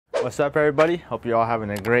What's up, everybody? Hope you're all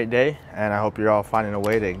having a great day, and I hope you're all finding a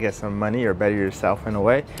way to get some money or better yourself in a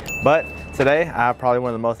way. But today I have probably one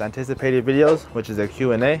of the most anticipated videos, which is a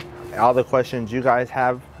Q&A. All the questions you guys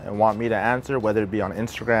have and want me to answer, whether it be on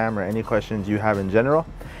Instagram or any questions you have in general,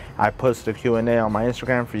 I post a Q&A on my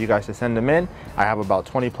Instagram for you guys to send them in. I have about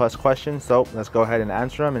 20 plus questions, so let's go ahead and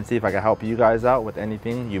answer them and see if I can help you guys out with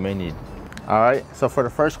anything you may need. All right, so for the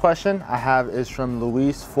first question I have is from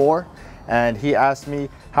Luis4, and he asked me,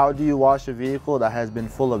 how do you wash a vehicle that has been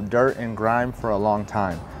full of dirt and grime for a long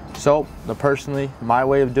time? So personally, my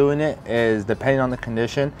way of doing it is, depending on the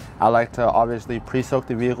condition, I like to obviously pre-soak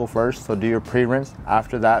the vehicle first, so do your pre-rinse.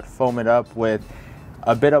 After that, foam it up with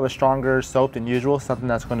a bit of a stronger soap than usual, something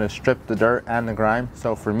that's going to strip the dirt and the grime.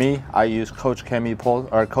 So for me, I use Koch Chemie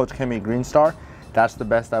Koch Chemie Green Star. That's the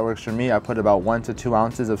best that works for me. I put about 1 to 2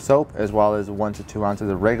 ounces of soap as well as 1 to 2 ounces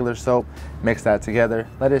of regular soap. Mix that together,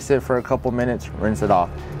 let it sit for a couple minutes, rinse it off.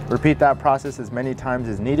 Repeat that process as many times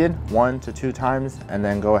as needed, 1 to 2 times, and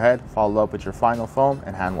then go ahead, follow up with your final foam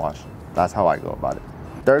and hand wash. That's how I go about it.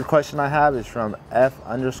 Third question I have is from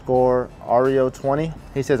F_Ario20.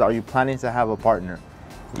 He says, are you planning to have a partner?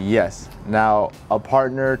 Yes. Now, a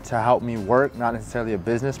partner to help me work, not necessarily a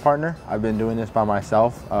business partner. I've been doing this by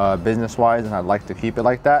myself, business-wise, and I'd like to keep it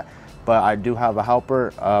like that. But I do have a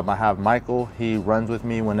helper. I have Michael. He runs with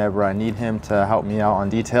me whenever I need him to help me out on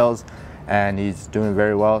details, and he's doing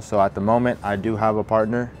very well. So at the moment, I do have a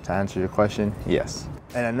partner. To answer your question, yes.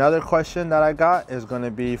 And another question that I got is going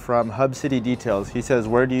to be from Hub City Details. He says,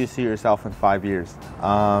 where do you see yourself in 5 years?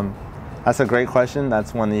 That's a great question.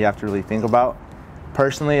 That's one that you have to really think about.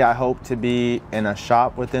 Personally, I hope to be in a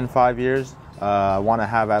shop within 5 years. I want to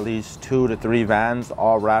have at least 2 to 3 vans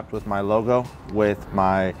all wrapped with my logo, with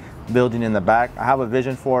my building in the back. I have a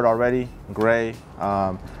vision for it already, gray,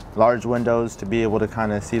 large windows to be able to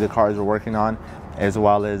kind of see the cars we're working on, as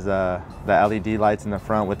well as the LED lights in the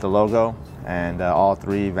front with the logo, and all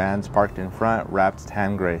 3 vans parked in front, wrapped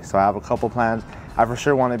tan gray. So I have a couple plans. I for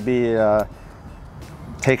sure want to be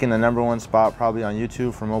taking the #1 spot probably on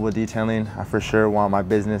YouTube for mobile detailing. I for sure want my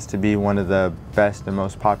business to be one of the best and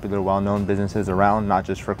most popular, well-known businesses around, not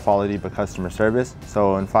just for quality but customer service.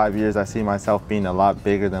 So in 5 years, I see myself being a lot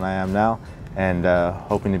bigger than I am now, and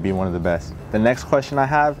hoping to be one of the best. The next question I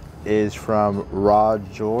have is from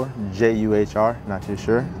Roger, J-U-H-R, not too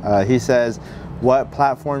sure. He says, what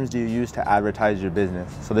platforms do you use to advertise your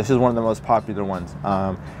business? So this is one of the most popular ones.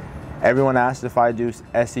 Everyone asks if I do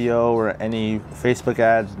SEO or any Facebook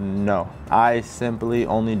ads. No, I simply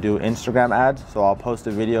only do Instagram ads. So I'll post a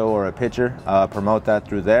video or a picture, promote that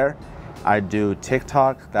through there. I do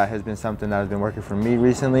TikTok. That has been something that has been working for me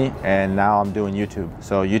recently, and now I'm doing YouTube.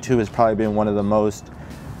 So YouTube has probably been one of the most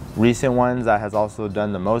recent ones that has also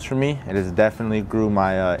done the most for me. It has definitely grew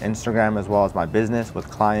my Instagram as well as my business with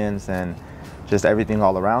clients and just everything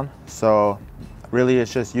all around. So really,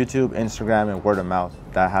 it's just YouTube, Instagram, and word of mouth.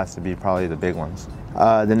 That has to be probably the big ones.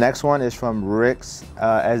 The next one is from Rick's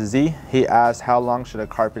SZ. He asked, how long should a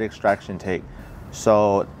carpet extraction take?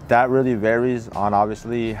 So that really varies on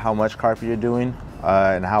obviously how much carpet you're doing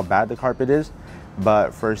and how bad the carpet is.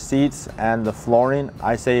 But for seats and the flooring,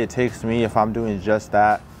 I say it takes me, if I'm doing just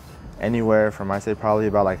that, anywhere from, I say probably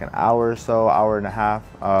about like an hour or so, hour and a half.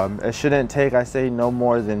 It shouldn't take, I say, no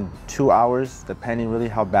more than 2 hours, depending really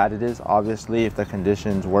how bad it is. Obviously, if the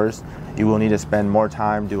condition's worse, you will need to spend more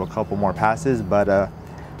time, do a couple more passes. But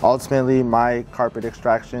ultimately, my carpet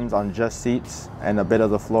extractions on just seats and a bit of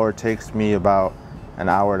the floor takes me about an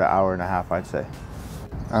hour to hour and a half, I'd say.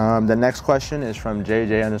 The next question is from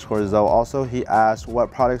JJ_Zoe also. He asked,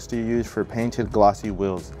 what products do you use for painted glossy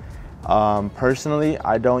wheels? Personally,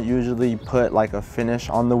 I don't usually put like a finish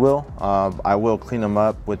on the wheel. I will clean them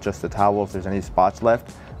up with just a towel if there's any spots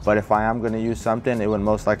left. But if I am going to use something, it would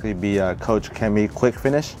most likely be a Koch Chemie Quick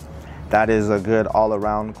Finish. That is a good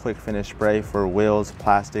all-around quick finish spray for wheels,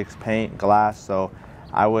 plastics, paint, glass. So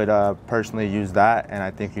I would personally use that, and I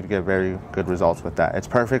think you'd get very good results with that. It's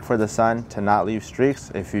perfect for the sun to not leave streaks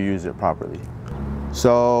if you use it properly.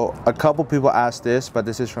 So a couple people asked this, but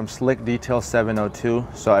this is from Slick Detail 702.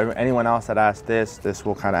 So anyone else that asked this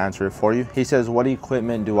will kind of answer it for you. He says, what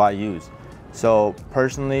equipment do I use? So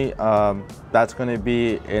personally, that's going to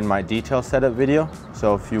be in my detail setup video.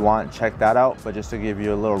 So if you want, check that out. But just to give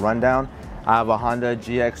you a little rundown, I have a Honda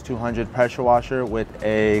GX200 pressure washer with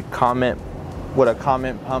a comment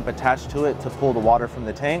pump attached to it to pull the water from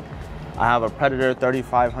the tank. I have a Predator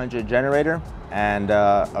 3500 generator and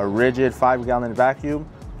a rigid 5-gallon vacuum,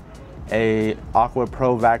 a Aqua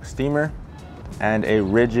Pro Vac steamer, and a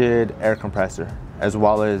rigid air compressor, as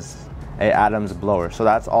well as a Adams blower. So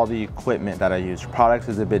that's all the equipment that I use. Products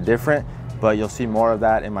is a bit different. but you'll see more of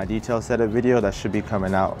that in my detail setup video that should be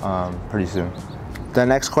coming out pretty soon. The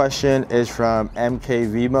next question is from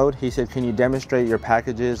MKV Mode. He said, can you demonstrate your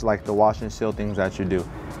packages like the wash and seal things that you do?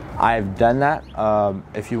 I've done that.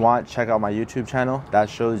 If you want, check out my YouTube channel. That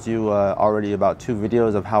shows you already about 2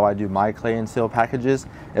 videos of how I do my clay and seal packages,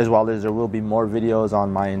 as well as there will be more videos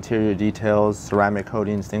on my interior details, ceramic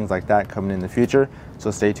coatings, things like that coming in the future. So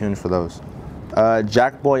stay tuned for those.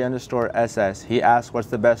 Jackboy_SS, he asked, what's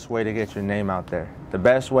the best way to get your name out there? The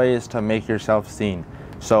best way is to make yourself seen.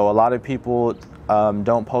 So a lot of people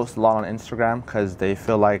don't post a lot on Instagram because they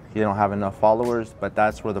feel like you don't have enough followers, but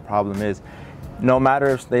that's where the problem is. No matter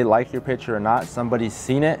if they like your picture or not, somebody's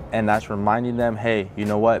seen it, and that's reminding them, hey, you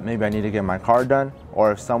know what, maybe I need to get my car done.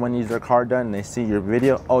 Or if someone needs their car done and they see your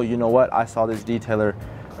video, oh, you know what, I saw this detailer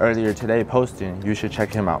earlier today posting, you should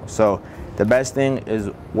check him out. So the best thing is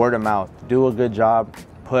word of mouth. Do a good job.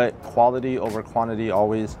 Put quality over quantity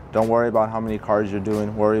always. Don't worry about how many cars you're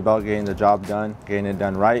doing. Worry about getting the job done, getting it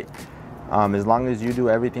done right. As long as you do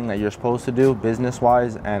everything that you're supposed to do,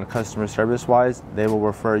 business-wise and customer service-wise, they will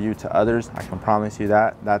refer you to others. I can promise you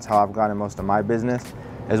that. That's how I've gotten most of my business,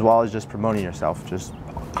 as well as just promoting yourself. Just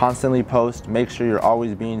constantly post, make sure you're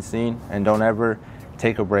always being seen, and don't ever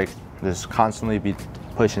take a break. Just constantly be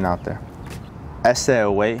pushing out there.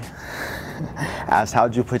 Away asked,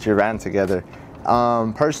 how'd you put your van together?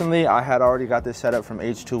 Personally, I had already got this set up from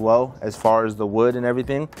H2O as far as the wood and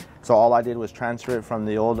everything. So all I did was transfer it from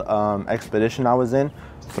the old Expedition I was in,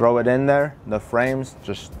 throw it in there. The frames,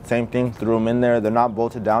 just same thing, threw them in there. They're not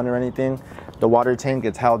bolted down or anything. The water tank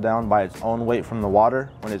gets held down by its own weight from the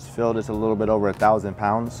water. When it's filled, it's a little bit over 1,000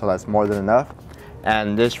 pounds, so that's more than enough.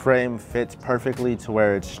 And this frame fits perfectly to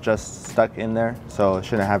where it's just stuck in there, so it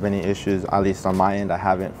shouldn't have any issues, at least on my end. I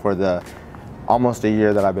haven't for the almost a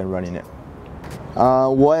year that I've been running it.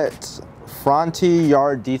 What Fronty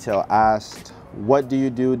Yard Detail asked, what do you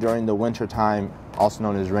do during the winter time, also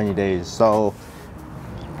known as rainy days? So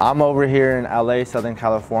I'm over here in LA, Southern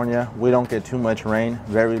California. We don't get too much rain,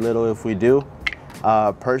 very little if we do.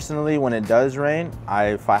 Personally, when it does rain,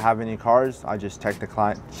 if I have any cars, I just text the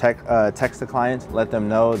client, let them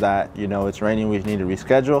know that, you know, it's raining, we need to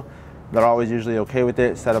reschedule. They're always usually okay with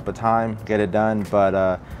it, set up a time, get it done,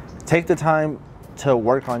 but take the time to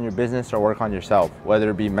work on your business or work on yourself, whether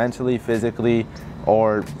it be mentally, physically,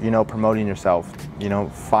 or, you know, promoting yourself. You know,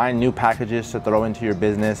 find new packages to throw into your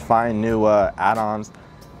business, find new add-ons,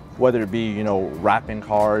 whether it be, you know, wrapping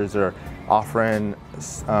cars or offering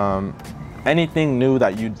anything new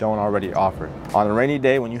that you don't already offer. On a rainy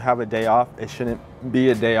day, when you have a day off, it shouldn't be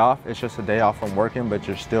a day off, it's just a day off from working, but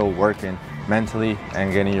you're still working mentally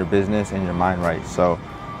and getting your business and your mind right. So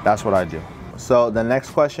that's what I do. So the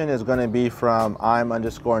next question is going to be from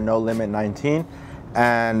I'm_NoLimit19,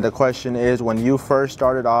 and the question is, when you first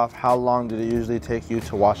started off, how long did it usually take you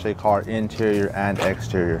to wash a car interior and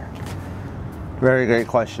exterior? Very great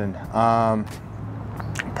question.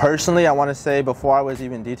 Personally, I want to say before I was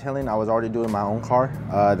even detailing, I was already doing my own car.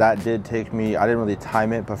 That did take me, I didn't really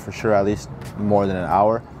time it, but for sure at least more than an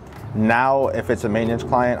hour. Now, if it's a maintenance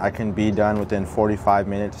client, I can be done within 45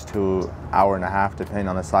 minutes to an hour and a half, depending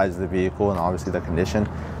on the size of the vehicle and obviously the condition.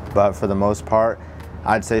 But for the most part,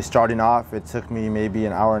 I'd say starting off, it took me maybe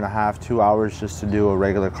an hour and a half, 2 hours just to do a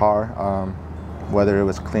regular car. Whether it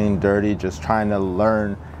was clean, dirty, just trying to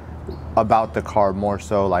learn about the car more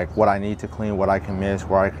so, like what I need to clean, what I can miss,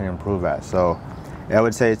 where I can improve at. So I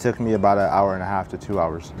would say it took me about an hour and a half to 2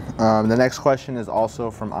 hours. The next question is also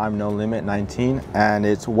from I'm_NoLimit19, and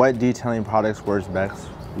it's, what detailing products work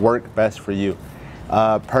best for you?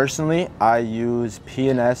 Personally, I use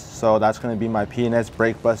P&S, so that's going to be my P&S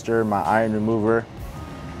Brake Buster, my iron remover,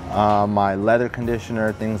 my leather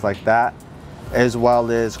conditioner, things like that, as well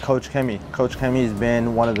as Koch Chemie. Koch Chemie has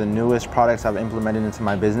been one of the newest products I've implemented into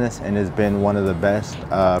my business and has been one of the best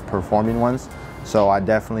performing ones. So I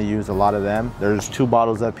definitely use a lot of them. There's 2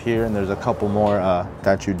 bottles up here and there's a couple more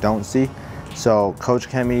that you don't see. So Koch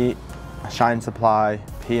Chemie, Shine Supply,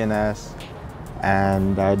 P&S,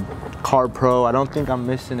 and Car Pro. I don't think I'm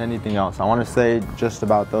missing anything else. I want to say just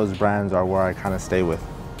about those brands are where I kind of stay with.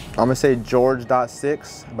 I'm going to say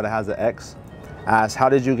George.6, but it has an X. Asks, how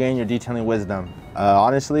did you gain your detailing wisdom?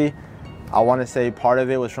 Honestly, I want to say part of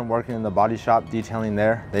it was from working in the body shop, detailing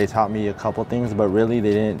there. They taught me a couple things, but really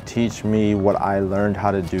they didn't teach me what I learned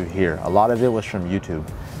how to do here. A lot of it was from YouTube.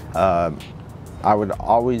 I would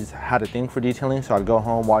always had a thing for detailing, so I'd go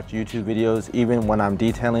home, watch YouTube videos. Even when I'm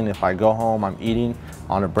detailing, if I go home, I'm eating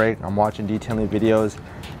on a break, I'm watching detailing videos.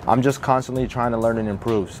 I'm just constantly trying to learn and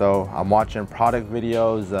improve. So I'm watching product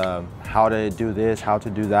videos, how to do this, how to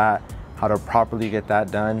do that, how to properly get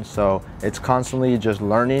that done. So it's constantly just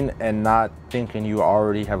learning and not thinking you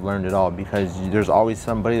already have learned it all, because there's always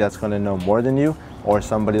somebody that's going to know more than you, or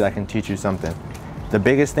somebody that can teach you something. The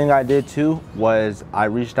biggest thing I did too was I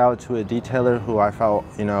reached out to a detailer who I felt,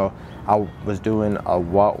 you know, I was doing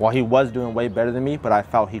he was doing way better than me, but I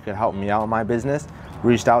felt he could help me out in my business.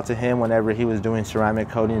 Reached out to him whenever he was doing ceramic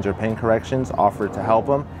coatings or paint corrections, offered to help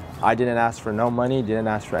him. I didn't ask for no money, didn't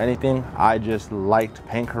ask for anything. I just liked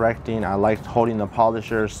paint correcting. I liked holding the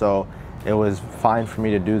polisher, so it was fine for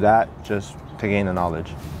me to do that just to gain the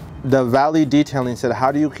knowledge. The Valley Detailing said,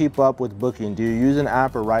 how do you keep up with booking? Do you use an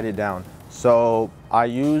app or write it down? So I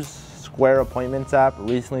use Square Appointments app.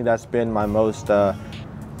 Recently, that's been my most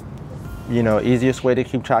easiest way to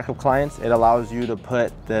keep track of clients. It allows you to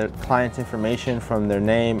put the client's information from their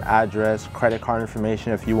name, address, credit card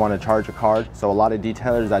information if you want to charge a card. So a lot of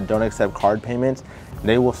detailers that don't accept card payments,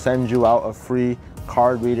 they will send you out a free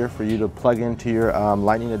card reader for you to plug into your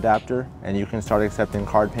lightning adapter, and you can start accepting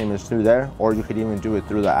card payments through there, or you could even do it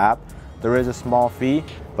through the app. There is a small fee,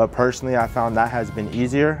 but personally I found that has been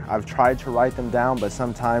easier. I've tried to write them down, but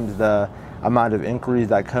sometimes the amount of inquiries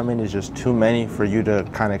that come in is just too many for you to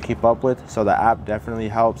kind of keep up with. So the app definitely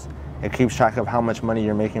helps. It keeps track of how much money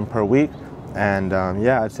you're making per week. And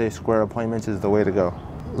yeah, I'd say Square Appointments is the way to go.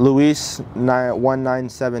 Luis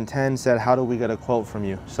 19710 said, how do we get a quote from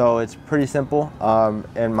you? So it's pretty simple.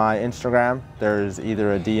 In my Instagram, there's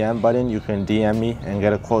either a DM button, you can DM me and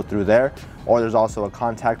get a quote through there, or there's also a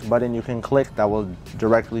contact button you can click that will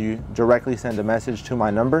directly send a message to my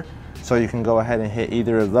number. So you can go ahead and hit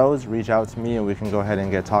either of those, reach out to me, and we can go ahead and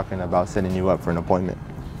get talking about setting you up for an appointment.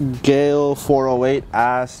 Gail 408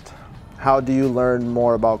 asked, how do you learn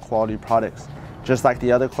more about quality products? Just like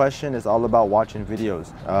the other question, it's all about watching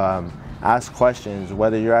videos. Ask questions.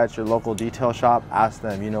 Whether you're at your local detail shop, ask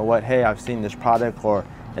them, you know what, hey, I've seen this product, or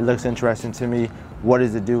it looks interesting to me. What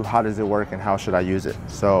does it do? How does it work? And how should I use it?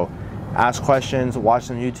 So ask questions, watch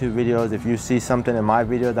some YouTube videos. If you see something in my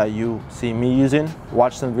video that you see me using,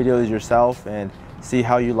 watch some videos yourself and see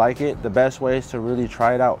how you like it. The best way is to really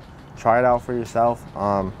try it out. Try it out for yourself.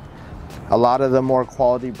 A lot of the more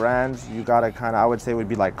quality brands, you gotta kind of, I would say would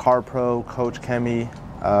be like CarPro, Koch Chemie,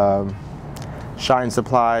 Shine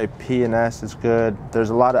Supply, P&S is good. There's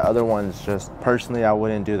a lot of other ones. Just personally, I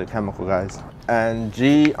wouldn't do the chemical guys. And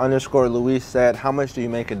G_Luis said, how much do you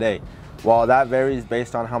make a day? Well, that varies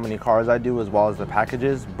based on how many cars I do as well as the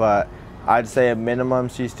packages, but I'd say a minimum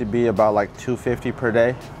used to be about like $250 per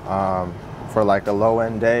day for like a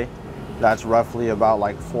low-end day. That's roughly about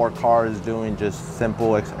like 4 cars doing just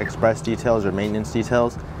simple express details or maintenance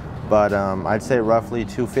details. But I'd say roughly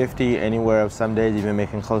 $250, anywhere of some days even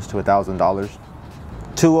making close to $1,000.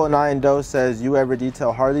 209 Doe says, you ever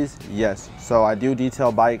detail Harleys? Yes. So I do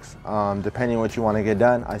detail bikes, depending what you want to get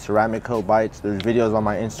done. I ceramic coat bikes. There's videos on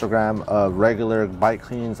my Instagram of regular bike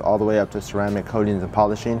cleans all the way up to ceramic coatings and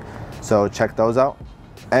polishing. So check those out.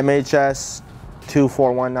 MHS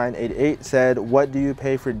 241988 said, what do you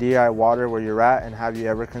pay for DI water where you're at, and have you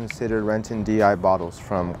ever considered renting DI bottles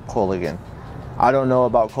from Culligan? I don't know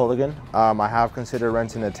about Culligan. I have considered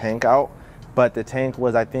renting a tank out, but the tank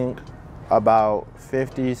was, I think, about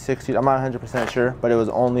 50, 60, I'm not 100% sure, but it was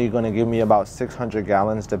only going to give me about 600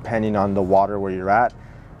 gallons depending on the water where you're at.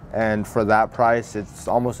 And for that price, it's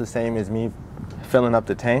almost the same as me filling up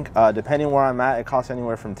the tank. Depending where I'm at, it costs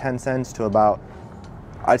anywhere from 10 cents to about,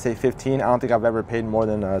 I'd say 15. I don't think I've ever paid more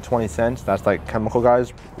than 20 cents. That's like chemical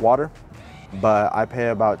guys water. But I pay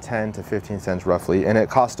about 10 to 15 cents roughly. And it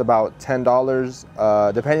costs about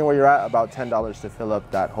 $10, depending where you're at, about $10 to fill up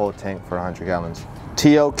that whole tank for 100 gallons.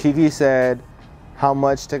 T.O. Kiki said, how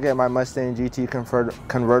much to get my Mustang GT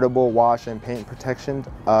convertible wash and paint protection?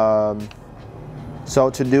 So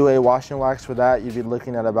to do a wash and wax for that, you'd be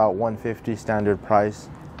looking at about $150 standard price.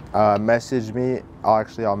 Message me. I'll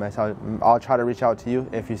try to reach out to you.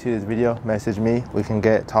 If you see this video, message me. We can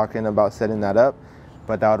get talking about setting that up,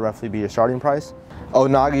 but that would roughly be your starting price.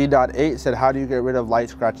 Onagi.8 said, how do you get rid of light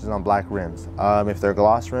scratches on black rims? If they're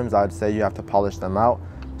gloss rims, I'd say you have to polish them out.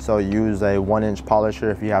 So use a 1-inch polisher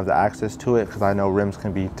if you have the access to it, because I know rims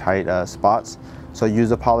can be tight spots. So use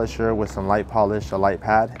a polisher with some light polish, a light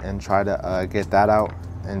pad, and try to get that out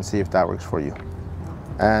and see if that works for you.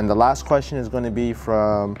 And the last question is going to be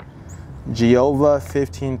from Giova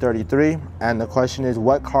 1533, and the question is,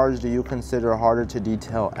 what cars do you consider harder to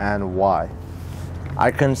detail and why? I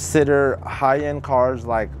consider high-end cars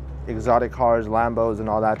like exotic cars, Lambos and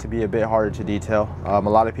all that to be a bit harder to detail. A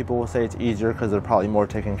lot of people will say it's easier because they're probably more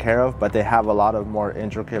taken care of, but they have a lot of more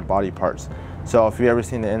intricate body parts. So if you've ever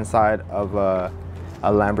seen the inside of a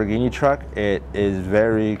Lamborghini truck, it is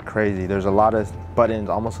very crazy. There's a lot of buttons,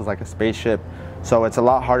 almost looks like a spaceship. So it's a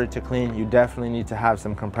lot harder to clean. You definitely need to have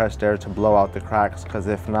some compressed air to blow out the cracks, because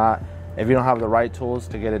if not, if you don't have the right tools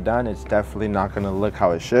to get it done, it's definitely not going to look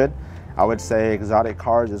how it should. I would say exotic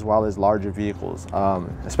cars as well as larger vehicles,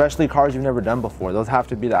 especially cars you've never done before. Those have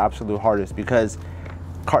to be the absolute hardest, because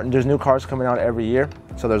there's new cars coming out every year,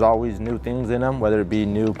 so there's always new things in them, whether it be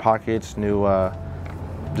new pockets, new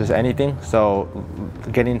just anything. So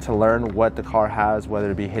getting to learn what the car has,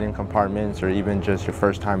 whether it be hidden compartments or even just your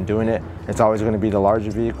first time doing it, it's always going to be the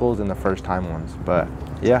larger vehicles and the first time ones. But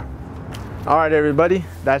yeah. All right, everybody,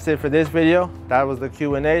 that's it for this video. That was the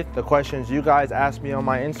Q&A, the questions you guys asked me on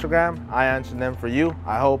my Instagram. I answered them for you.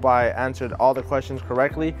 I hope I answered all the questions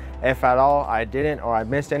correctly. If at all I didn't or I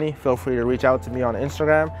missed any, feel free to reach out to me on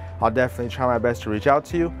Instagram. I'll definitely try my best to reach out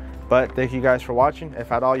to you. But thank you guys for watching.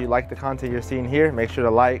 If at all you like the content you're seeing here, make sure to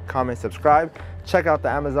like, comment, subscribe. Check out the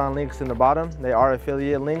Amazon links in the bottom. They are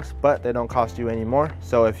affiliate links, but they don't cost you any more.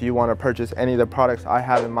 So if you want to purchase any of the products I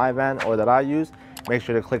have in my van or that I use, make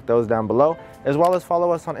sure to click those down below, as well as follow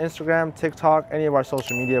us on Instagram, TikTok, any of our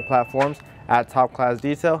social media platforms at Top Class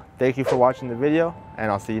Detail. Thank you for watching the video, and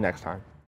I'll see you next time.